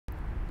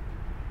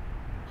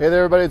Hey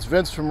there everybody, it's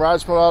Vince from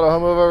Ride Smart Auto,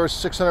 home of over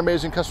 600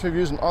 amazing customer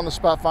reviews and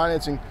on-the-spot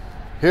financing.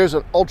 Here's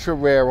an ultra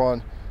rare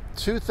one,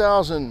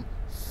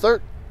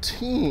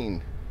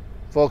 2013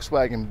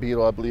 Volkswagen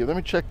Beetle, I believe. Let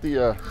me check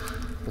the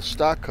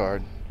stock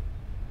card.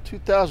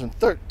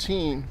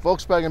 2013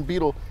 Volkswagen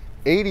Beetle,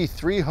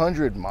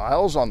 8,300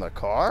 miles on the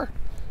car.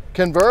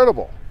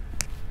 Convertible.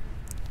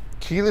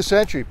 Keyless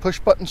entry,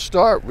 push button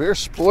start, rear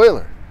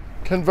spoiler.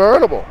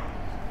 Convertible.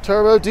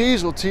 Turbo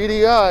diesel,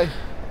 TDI.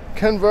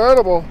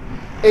 Convertible.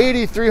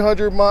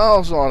 8,300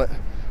 miles on it.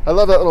 I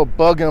love that little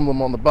bug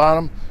emblem on the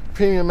bottom.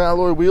 Premium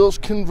alloy wheels,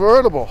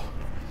 convertible.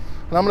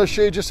 And I'm going to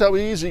show you just how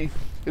easy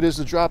it is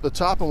to drop the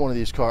top on one of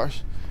these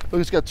cars.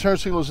 Look, it's got turn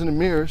signals in the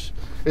mirrors.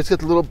 It's got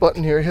the little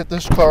button here. Hit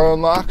this, car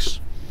unlocks.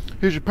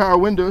 Here's your power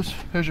windows.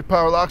 Here's your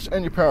power locks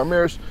and your power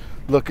mirrors.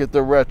 Look at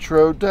the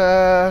retro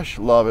dash.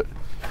 Love it.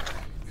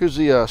 Here's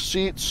the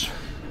seats.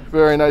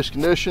 Very nice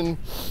condition.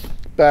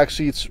 Back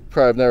seats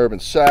probably have never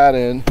been sat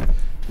in.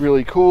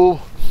 Really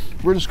cool.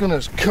 We're just gonna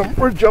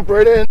jump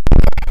right in.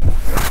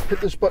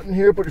 Hit this button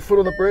here, put your foot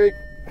on the brake,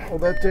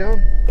 hold that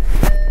down.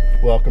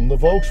 Welcome to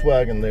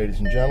Volkswagen, ladies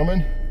and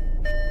gentlemen.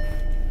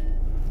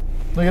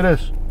 Look at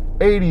this,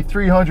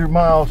 8,300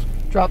 miles.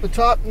 Drop the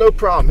top, no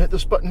problem. Hit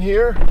this button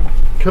here,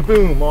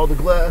 kaboom, all the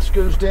glass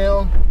goes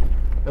down.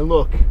 And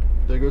look,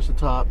 there goes the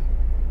top.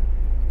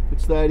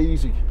 It's that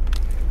easy.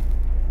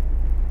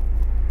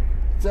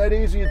 It's that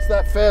easy, it's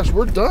that fast,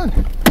 we're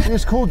done.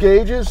 These cool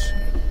gauges.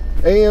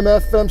 AM,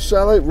 FM,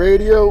 satellite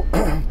radio,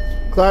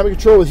 climate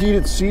control with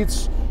heated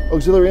seats,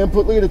 auxiliary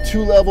input. Look at the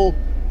two-level,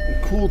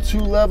 cool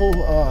two-level.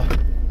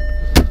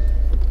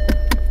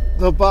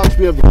 The box,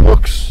 we have the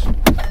books.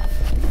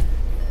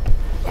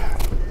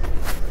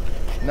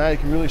 Now you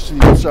can really see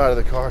the inside of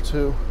the car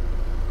too.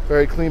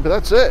 Very clean, but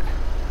that's it.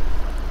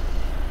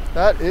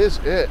 That is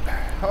it.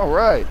 All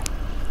right.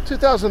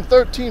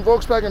 2013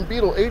 Volkswagen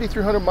Beetle,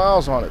 8,300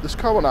 miles on it. This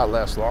car will not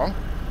last long.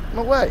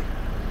 No way.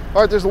 All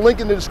right, there's a link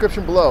in the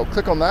description below.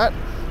 Click on that.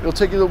 It'll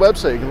take you to the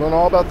website. You can learn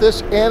all about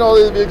this and all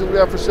the other vehicles we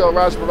have for sale at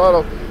Ride Smart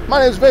Auto.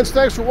 My name is Vince.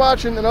 Thanks for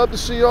watching, and I hope to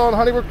see you all in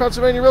Huntingburg,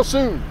 Pennsylvania real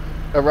soon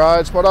at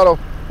Ride Smart Auto,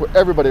 where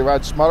everybody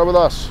rides smarter with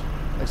us.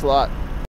 Thanks a lot.